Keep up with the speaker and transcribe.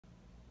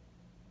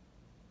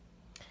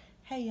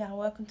Hey y'all,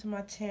 welcome to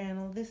my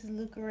channel. This is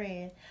Luca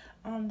Red.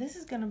 This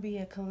is gonna be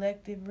a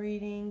collective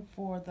reading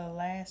for the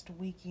last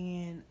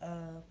weekend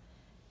of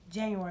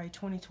January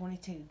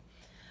 2022.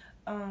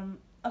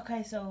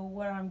 Okay, so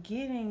what I'm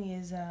getting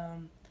is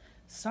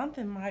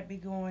something might be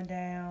going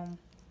down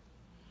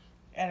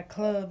at a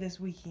club this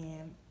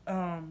weekend.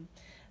 I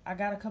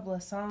got a couple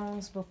of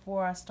songs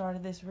before I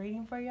started this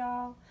reading for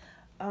y'all.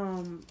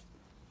 Um,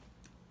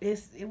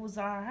 it was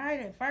alright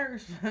at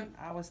first, but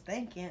I was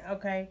thinking,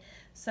 okay,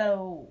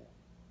 so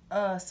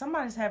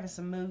somebody's having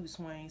some mood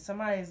swings.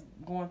 Somebody's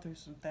going through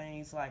some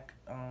things like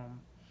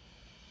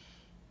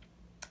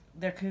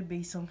there could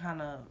be some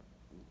kind of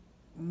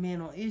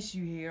mental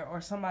issue here, or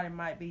somebody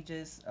might be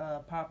just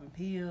popping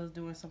pills,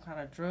 doing some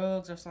kind of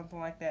drugs or something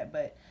like that.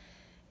 But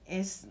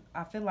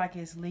I feel like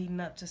it's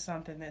leading up to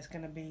something that's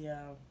gonna be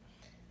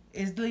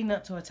it's leading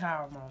up to a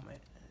tower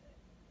moment.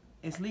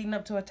 It's leading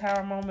up to a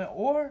tower moment,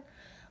 or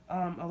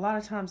a lot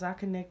of times I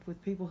connect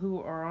with people who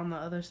are on the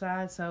other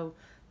side, so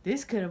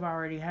this could have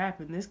already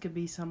happened. This could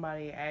be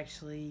somebody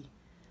actually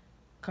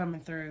coming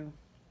through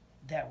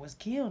that was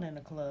killed in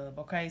the club.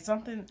 Okay,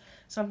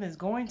 something's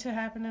going to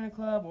happen in the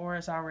club, or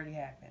it's already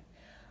happened.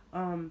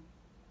 Um,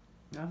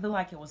 I feel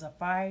like it was a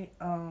fight.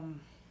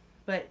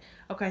 But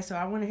okay, so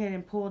I went ahead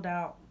and pulled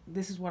out.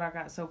 This is what I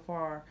got so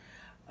far,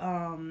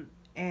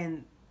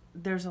 and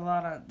there's a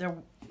lot of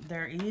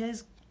there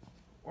is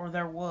or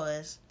there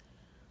was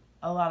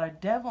a lot of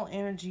devil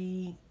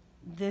energy.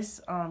 This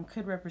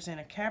could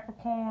represent a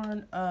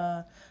Capricorn,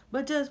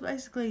 but just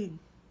basically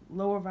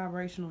lower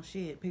vibrational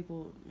shit.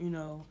 People,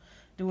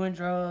 doing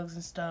drugs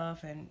and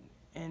stuff,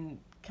 and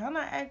kind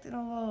of acting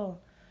a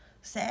little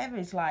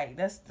savage. Like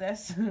that's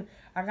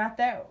I got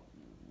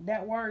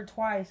that word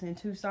twice in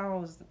two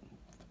songs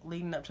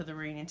leading up to the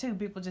reading too.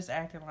 People just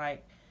acting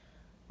like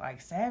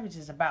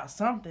savages about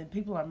something.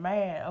 People are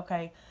mad.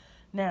 Okay,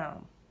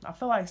 now I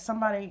feel like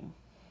somebody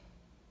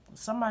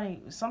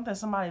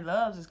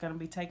loves is going to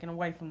be taken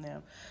away from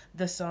them.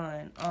 The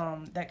sun,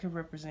 that could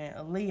represent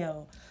a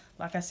Leo.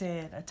 Like I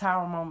said, a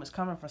tower moment's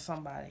coming for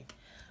somebody.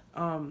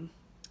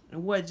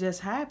 What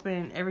just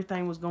happened,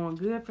 everything was going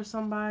good for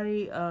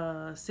somebody.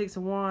 6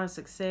 of Wands,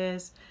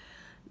 success,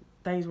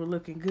 things were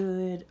looking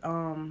good.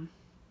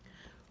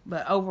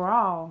 But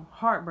overall,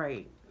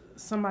 heartbreak.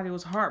 Somebody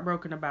was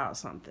heartbroken about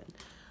something.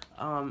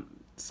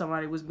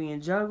 Somebody was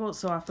being juggled,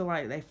 so I feel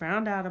like they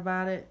found out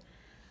about it.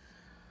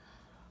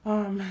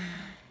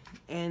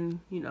 And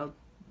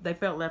they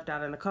felt left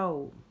out in the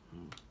cold,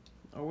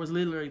 or was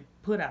literally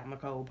put out in the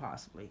cold,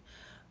 possibly.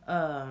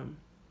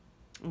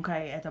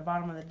 Okay, at the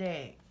bottom of the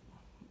deck,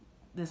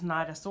 this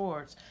Knight of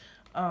Swords.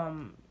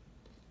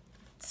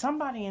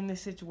 Somebody in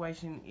this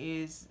situation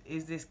is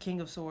this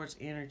King of Swords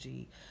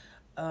energy.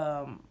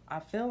 I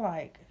feel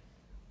like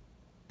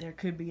there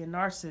could be a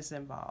narcissist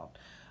involved,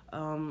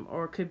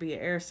 or it could be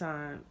an air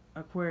sign: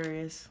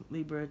 Aquarius,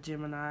 Libra,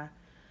 Gemini.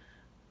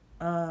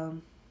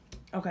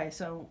 Okay,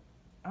 so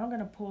I'm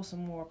going to pull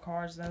some more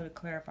cards, though, to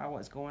clarify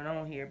what's going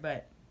on here.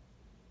 But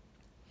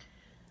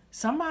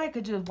somebody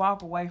could just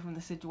walk away from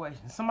the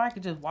situation. Somebody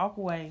could just walk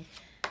away,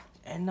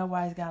 and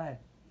nobody's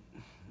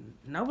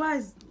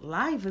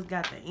life has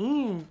got to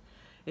end.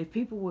 If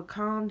people would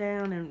calm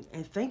down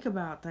and think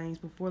about things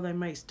before they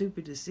make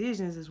stupid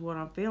decisions, is what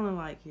I'm feeling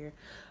like here.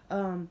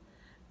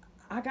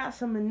 I got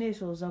some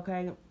initials,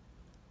 okay?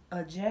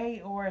 A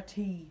J or a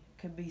T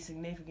could be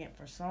significant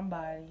for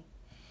somebody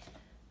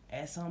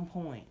at some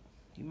point.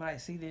 You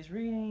might see this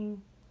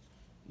reading.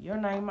 Your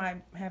name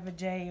might have a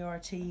J or a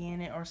T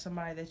in it, or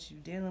somebody that you're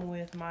dealing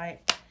with might.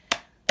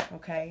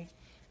 Okay.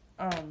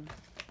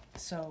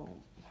 So,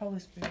 Holy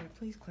Spirit,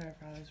 please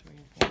clarify this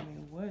reading for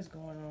me. What is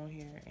going on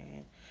here,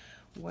 and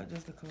what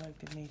does the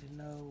collective need to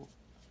know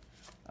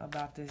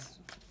about this?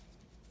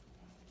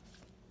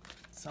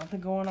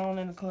 Something going on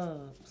in the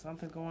club.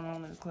 Something going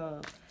on in the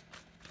club.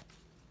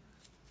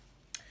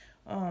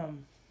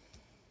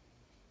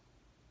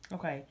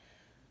 Okay.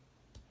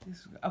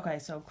 Okay,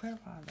 so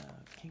clarify the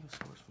King of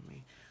Swords for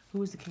me.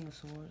 Who is the King of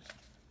Swords?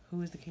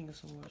 Who is the King of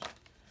Swords?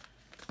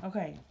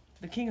 Okay,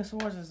 the King of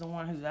Swords is the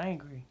one who's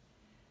angry.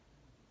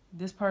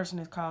 This person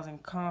is causing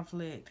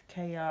conflict,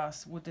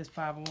 chaos with this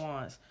Five of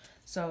Wands.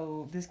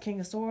 So this King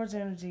of Swords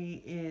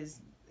energy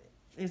is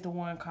the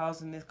one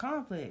causing this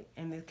conflict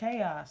and this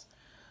chaos.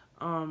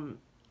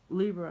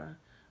 Libra,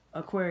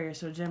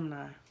 Aquarius, or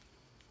Gemini.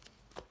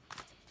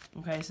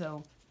 Okay,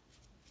 so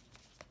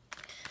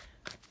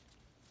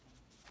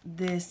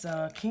this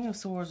King of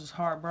Swords is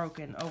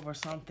heartbroken over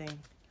something.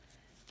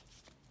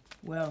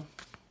 Well,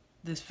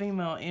 this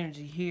female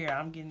energy here,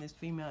 I'm getting this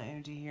female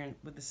energy here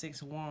with the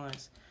Six of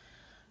Wands.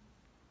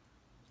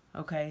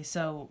 Okay,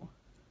 so,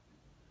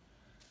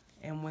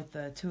 and with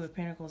the Two of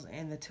Pentacles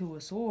and the Two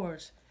of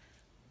Swords,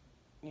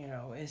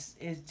 it's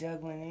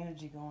juggling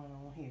energy going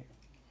on here.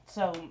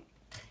 So,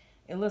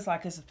 it looks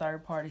like it's a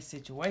third-party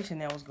situation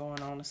that was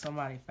going on, and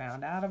somebody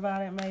found out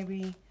about it,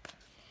 maybe.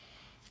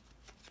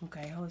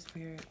 Okay, Holy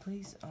Spirit,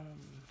 please,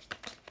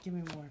 give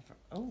me more info.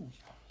 Oh,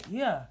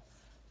 yeah,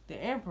 the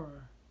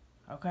Emperor.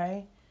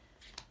 Okay,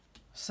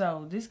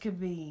 so this could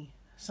be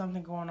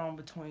something going on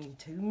between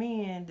two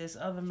men. This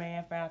other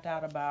man found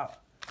out about,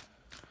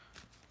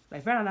 they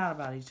found out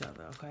about each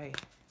other, okay?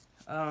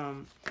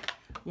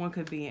 One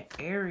could be an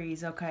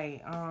Aries,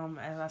 okay?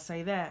 As I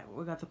say that,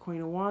 we got the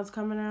Queen of Wands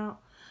coming out.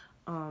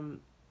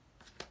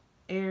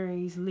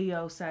 Aries,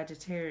 Leo,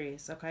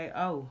 Sagittarius, okay?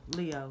 Oh,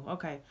 Leo,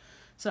 okay.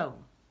 So,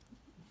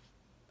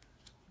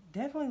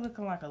 definitely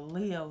looking like a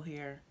Leo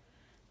here.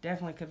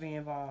 Definitely could be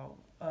involved.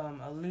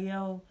 A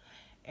Leo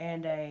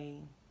and a...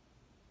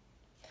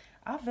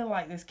 I feel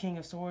like this King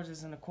of Swords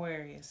is an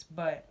Aquarius,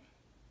 but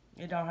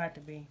it don't have to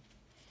be.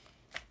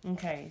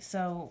 Okay,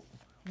 so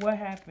what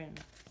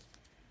happened?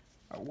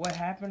 Or what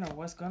happened or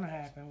what's going to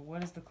happen? What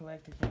does the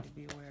collective need to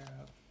be aware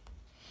of?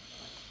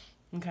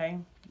 Okay,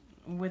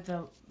 with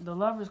the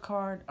Lover's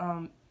card,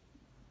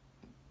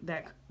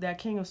 that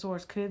King of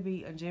Swords could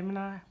be a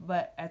Gemini,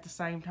 but at the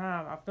same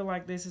time, I feel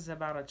like this is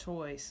about a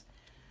choice.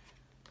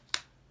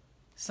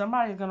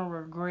 Somebody's going to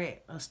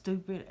regret a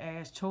stupid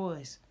ass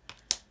choice.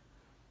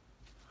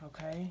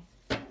 Okay.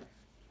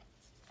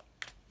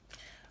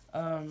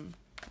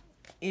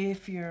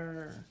 If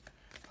you're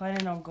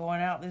planning on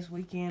going out this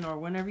weekend or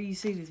whenever you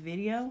see this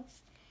video,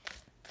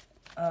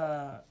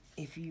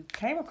 if you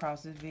came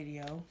across this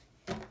video,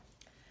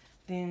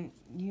 then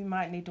you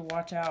might need to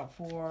watch out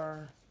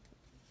for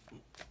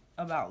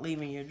about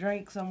leaving your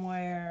drink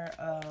somewhere.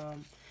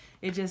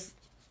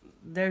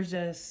 There's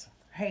just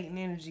hate and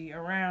energy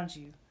around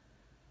you.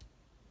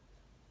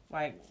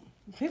 Like,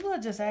 people are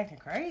just acting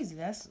crazy.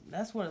 That's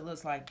what it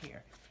looks like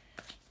here.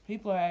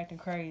 People are acting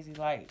crazy.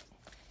 Like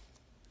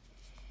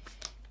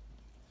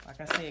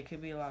I said, it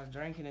could be a lot of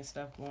drinking and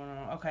stuff going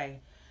on.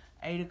 Okay,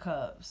 8 of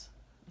Cups.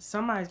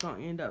 Somebody's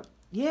going to end up...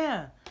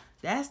 Yeah,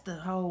 that's the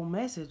whole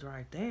message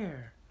right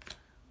there.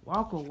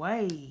 Walk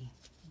away.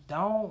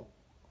 Don't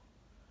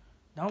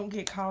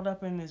get caught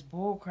up in this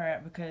bull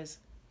crap, because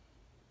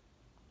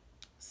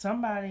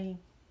somebody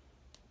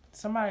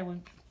was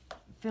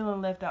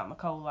feeling left out in the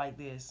cold like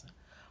this.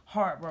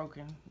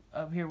 Heartbroken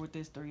up here with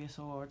this 3 of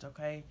Swords,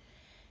 okay?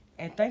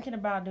 And thinking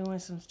about doing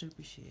some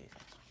stupid shit.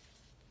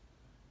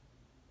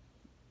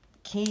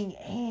 King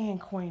and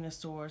Queen of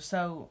Swords.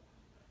 So,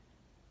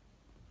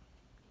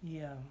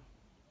 yeah.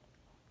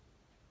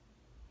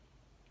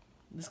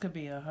 This could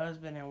be a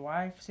husband and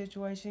wife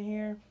situation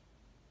here.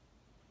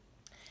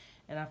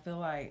 And I feel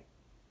like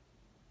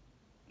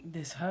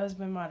this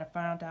husband might have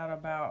found out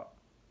about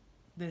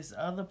this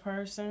other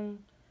person.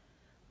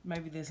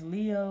 Maybe this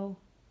Leo.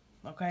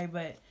 Okay,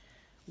 but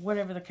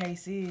whatever the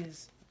case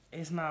is,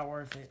 it's not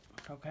worth it.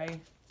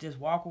 Okay? Just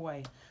walk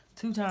away.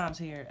 2 times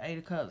here. 8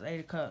 of Cups, 8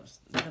 of Cups.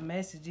 The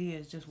message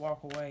is just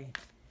walk away.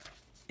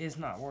 It's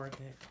not worth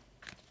it.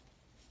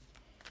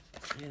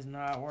 It's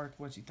not worth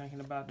what you're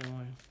thinking about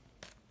doing.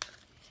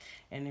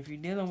 And if you're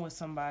dealing with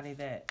somebody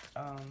that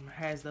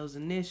has those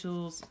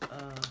initials,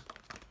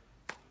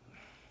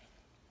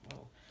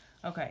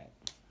 okay,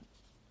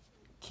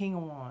 King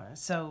of Wands.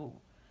 So,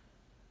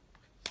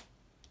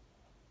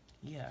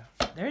 yeah,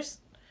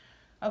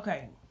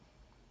 okay.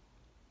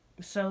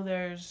 So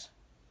there's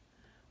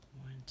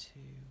 1, 2,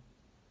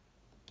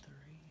 3,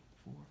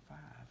 4, 5.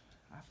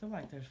 I feel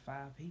like there's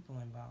 5 people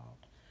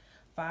involved.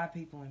 5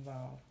 people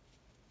involved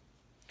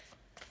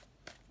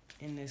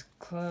in this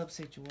club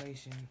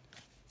situation.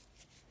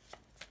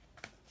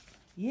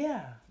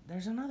 Yeah,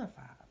 there's another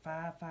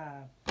 5.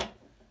 5,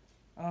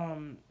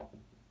 5.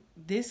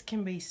 This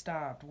can be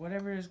stopped.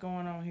 Whatever is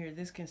going on here,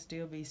 this can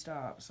still be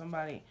stopped.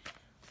 Somebody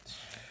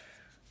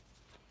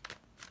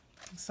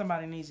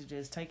needs to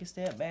just take a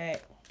step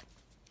back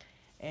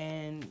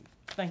and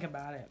think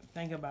about it.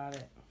 Think about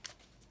it.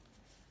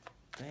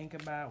 Think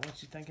about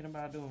what you're thinking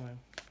about doing.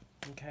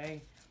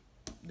 Okay?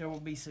 There will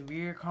be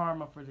severe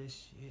karma for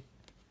this shit.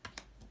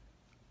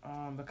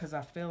 Because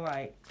I feel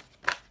like...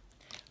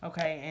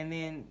 Okay, and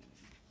then...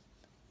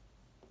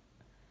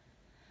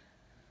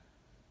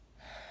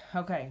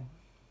 Okay.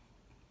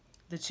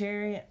 The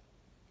Chariot.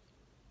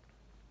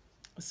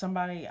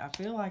 Somebody, I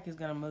feel like, is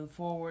going to move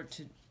forward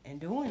in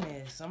doing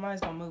this. Somebody's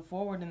going to move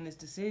forward in this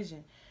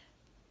decision.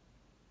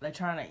 They're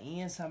trying to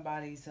end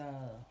somebody's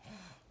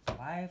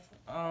life.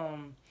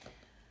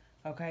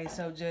 Okay,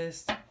 so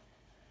just...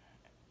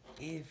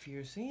 If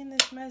you're seeing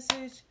this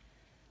message,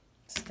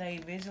 stay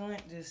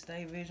vigilant. Just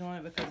stay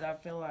vigilant, because I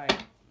feel like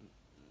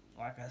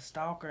a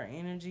stalker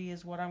energy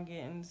is what I'm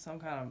getting. Some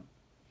kind of...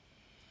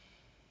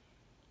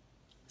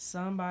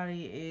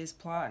 Somebody is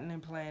plotting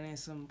and planning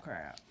some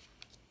crap.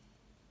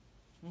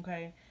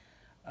 Okay?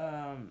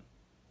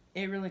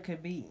 It really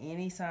could be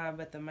any sign,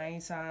 but the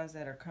main signs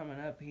that are coming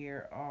up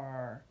here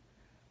are...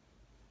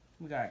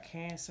 We got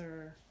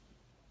Cancer,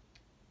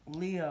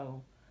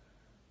 Leo,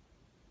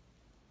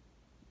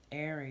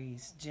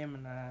 Aries,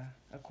 Gemini,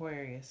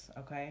 Aquarius,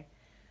 okay?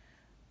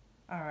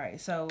 Alright,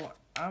 so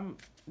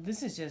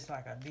this is just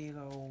like a big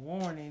old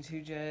warning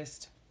to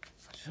just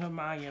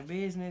mind your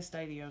business,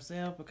 stay to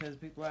yourself, because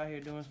people out here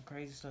doing some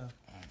crazy stuff.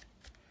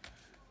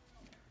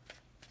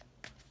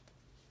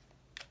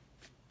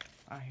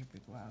 I hear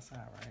people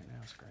outside right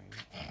now screaming.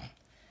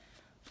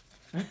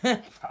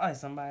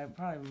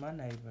 Probably my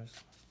neighbors.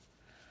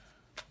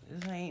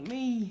 This ain't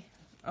me.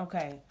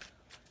 Okay.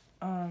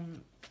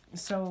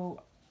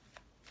 So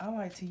I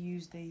like to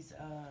use these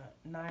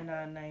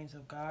 99 Names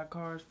of God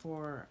cards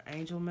for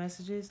angel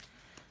messages.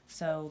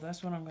 So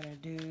that's what I'm going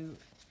to do.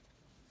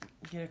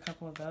 Get a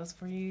couple of those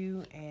for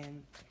you,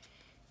 and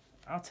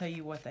I'll tell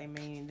you what they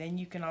mean. Then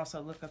you can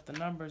also look up the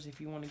numbers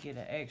if you want to get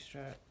an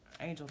extra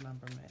angel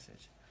number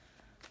message.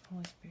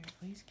 Holy Spirit,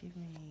 please give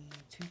me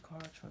 2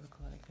 cards for the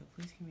collective.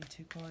 Please give me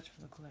 2 cards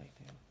for the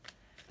collective.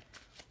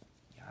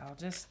 Y'all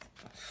just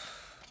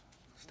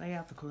stay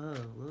out the club.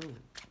 Ooh.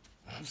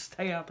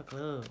 Stay out the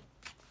club.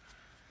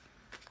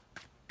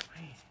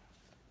 Man.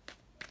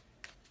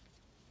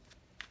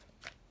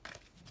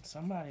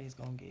 Somebody's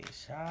gonna get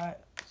shot,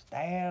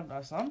 stabbed,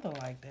 or something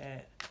like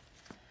that.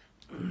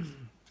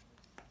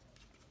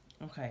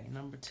 Okay,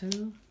 number 2.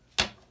 Can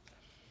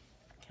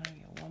I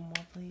get one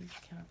more, please?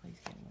 Can I please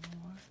get one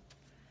more?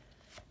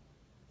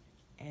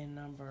 And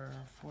number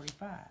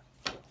 45.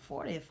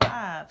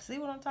 45. See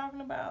what I'm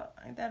talking about?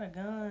 Ain't that a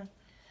gun?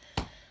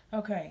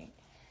 Okay.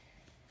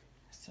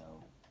 So,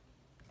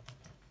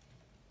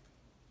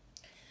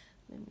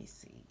 let me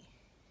see.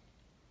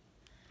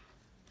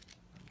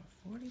 Number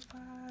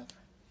 45.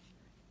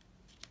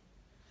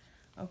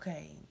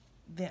 Okay.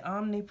 The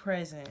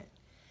omnipresent.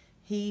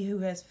 He who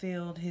has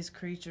filled his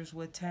creatures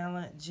with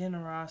talent,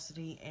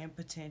 generosity, and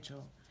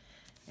potential.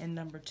 And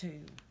number 2.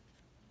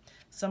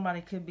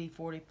 Somebody could be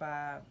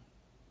 45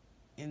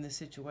 in the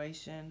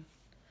situation.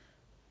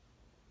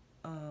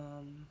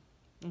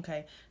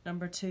 Okay.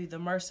 Number 2, the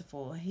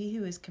merciful. He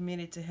who is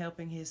committed to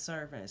helping his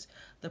servants.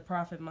 The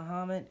Prophet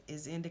Muhammad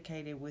is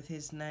indicated with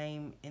his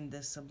name in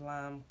the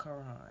Sublime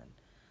Quran.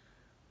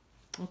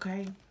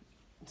 Okay.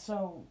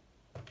 So,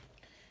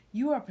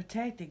 you are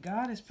protected.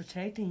 God is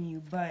protecting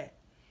you, but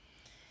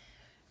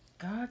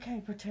God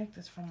can't protect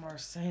us from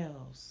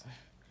ourselves.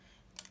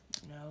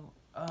 You know,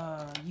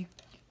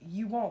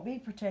 you won't be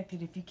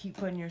protected if you keep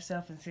putting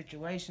yourself in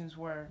situations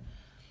where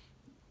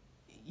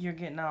you're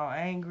getting all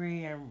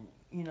angry and,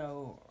 you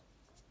know,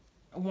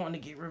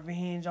 wanting to get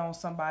revenge on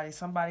somebody.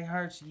 Somebody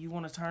hurts you. You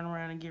want to turn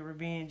around and get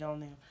revenge on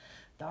them.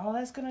 All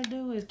that's going to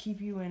do is keep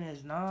you in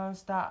this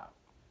non-stop.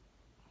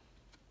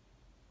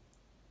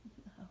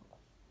 No.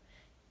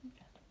 You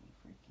got to be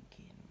freaking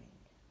kidding me.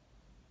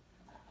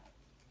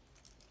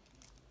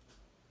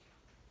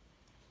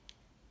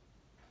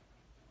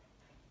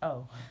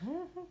 Oh.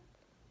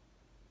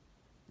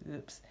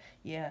 Oops.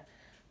 Yeah.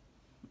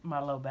 My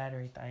low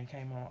battery thing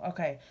came on.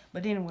 Okay.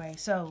 But anyway,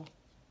 so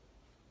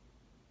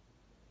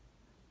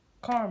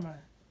karma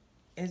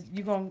is,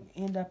 you're going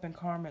to end up in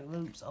karmic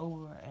loops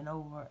over and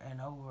over and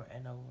over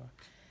and over.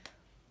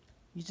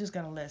 You just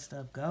got to let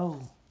stuff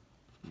go.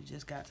 You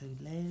just got to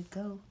let it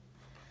go.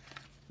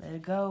 Let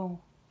it go.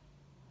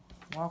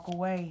 Walk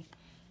away.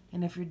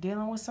 And if you're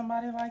dealing with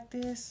somebody like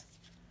this,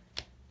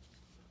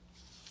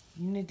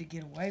 you need to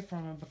get away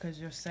from it because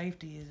your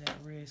safety is at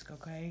risk,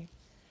 okay?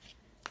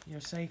 Your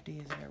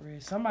safety is at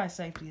risk. Somebody's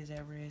safety is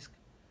at risk.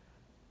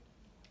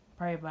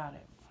 Pray about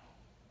it.